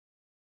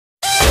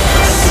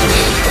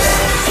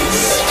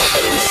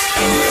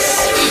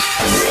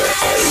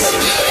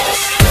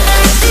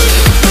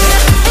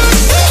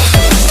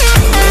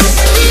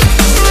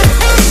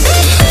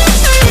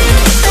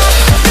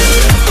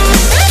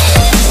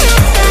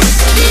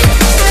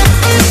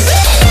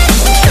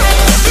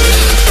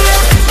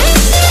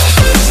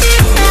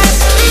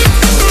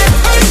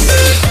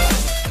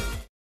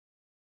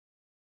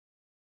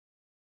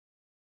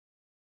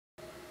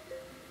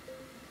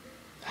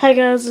Hi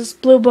guys, it's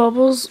Blue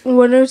Bubbles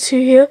 102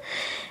 here.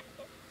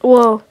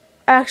 Well,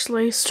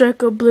 actually,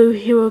 Striker Blue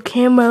Hero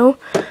Camo,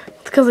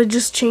 because I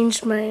just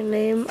changed my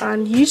name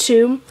on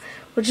YouTube,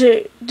 which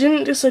I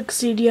didn't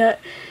succeed yet,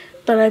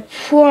 but I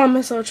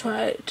promise I'll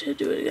try to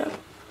do it again.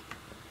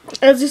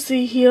 As you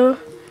see here,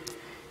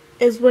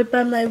 is right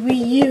by my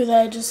Wii U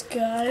that I just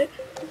got.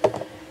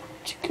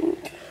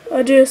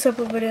 I'll do a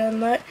separate video on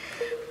that.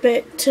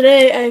 But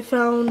today I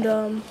found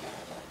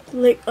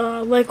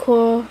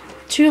Lightcore,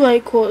 two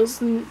Lightcores,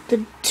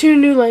 the two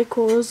new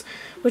Lightcores,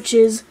 which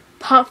is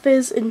Pop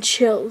Fizz and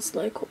Chills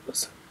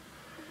Lightcores.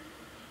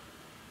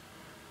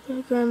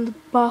 I got in the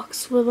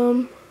box with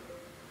them.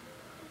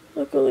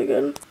 Look really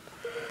good.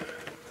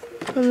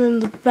 And then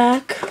the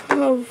back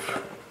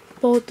of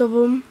both of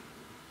them.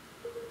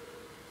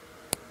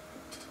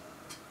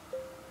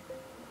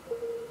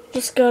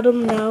 Just got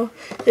them now.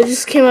 They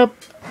just came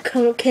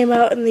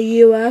out in the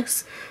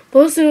U.S.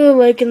 Both of them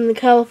like in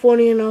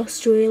California and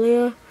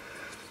Australia.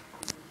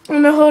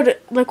 And I heard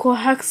Lightcore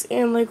Hex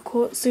and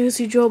Lightcore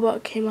Seriously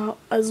Drobot came out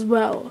as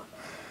well.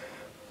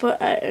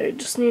 But I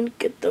just need to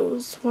get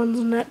those ones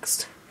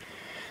next.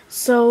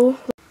 So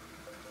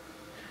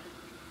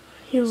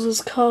here's his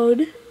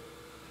code.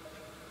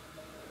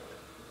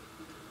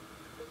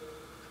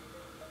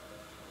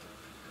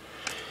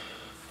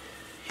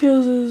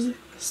 Here's his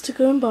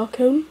sticker and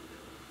barcode.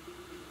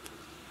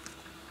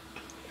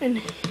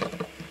 And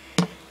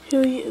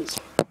here he is.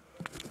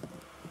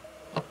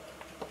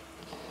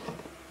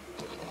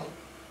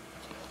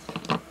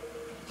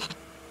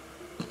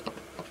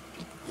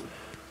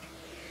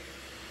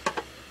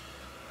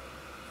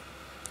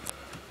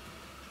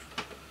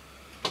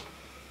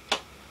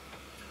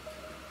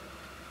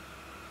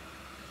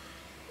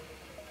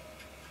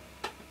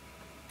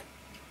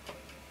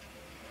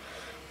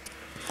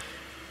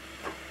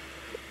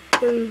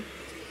 And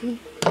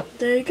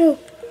there you go.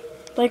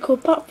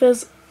 Lightcore Pop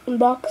Fizz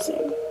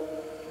unboxing.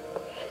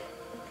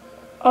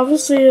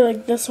 Obviously,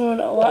 like this one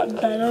a lot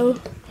better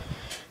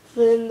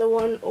than the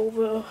one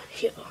over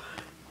here.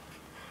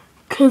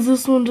 Cause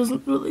this one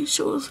doesn't really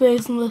show his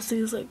face unless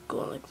he's like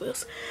going like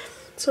this.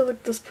 So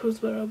like this proves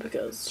better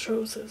because it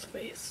shows his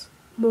face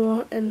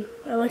more, and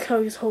I like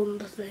how he's holding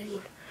the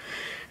thing.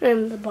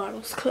 And the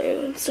bottle's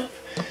clear and stuff.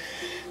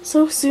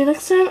 So see you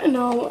next time, and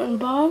I'll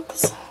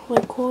unbox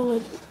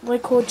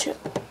Lightcore chip.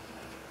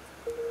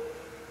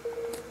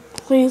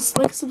 Please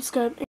like,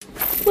 subscribe.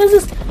 What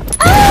is this?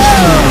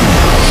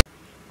 Ah!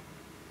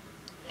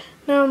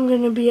 Now I'm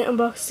gonna be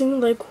unboxing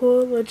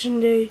Lightcore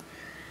Legendary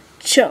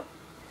Chip.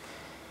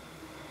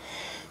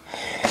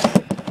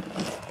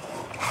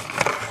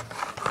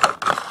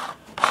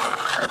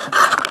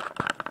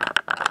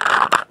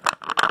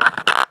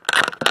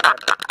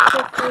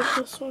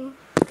 This one.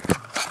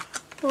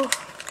 Oh.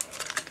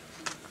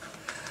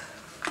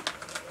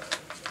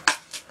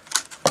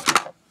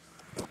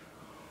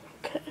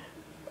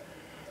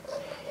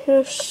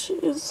 Here she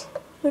is,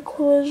 the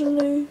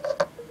Legendary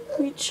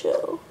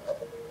Chill.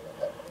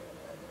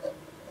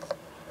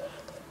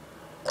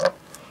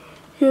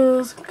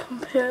 Here's a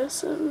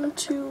comparison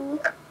to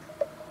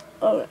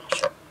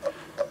Orange,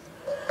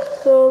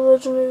 the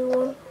Legendary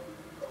one.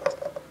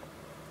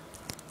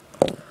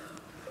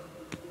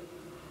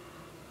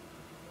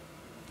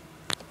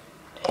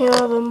 Here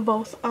are them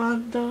both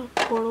on the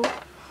portal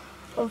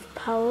of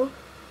power.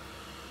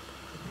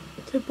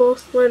 They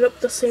both light up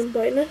the same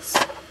brightness.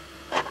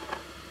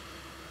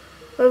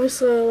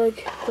 Obviously, I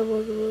like the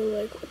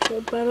regular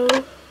Lightcore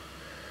better.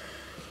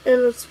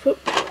 And let's put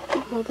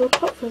another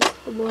Pop Fizz,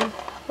 well,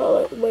 not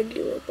like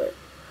regular, but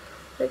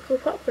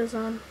Lightcore Pop Fizz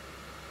on.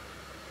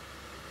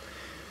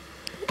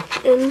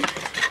 And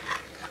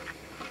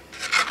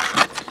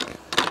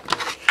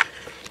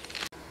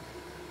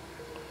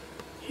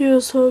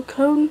here's her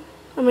code.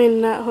 I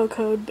mean, not her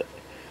code, but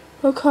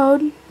her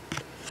code.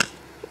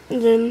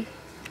 And then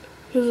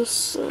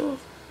here's a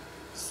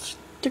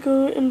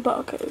sticker and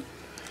barcode.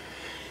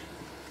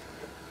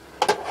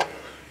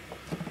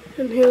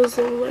 And here's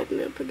the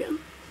lighting up again.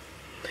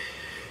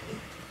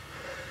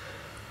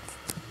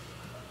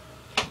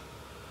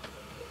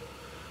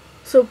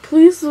 So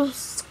please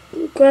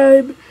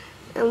subscribe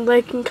and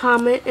like and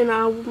comment, and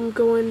I'm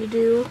going to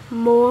do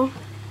more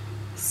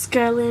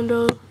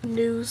Skylander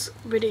news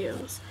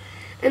videos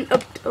and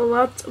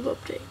lots of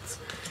updates.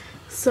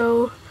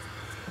 So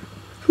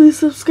please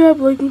subscribe,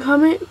 like, and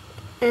comment,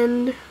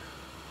 and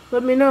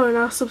let me know, and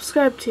I'll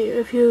subscribe to you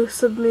if you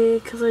sub me,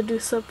 because I do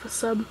sub for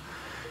sub.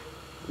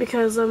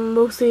 Because I'm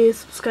mostly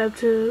subscribed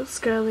to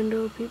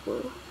Skylander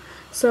people.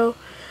 So,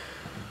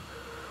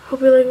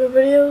 hope you like my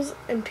videos,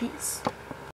 and peace.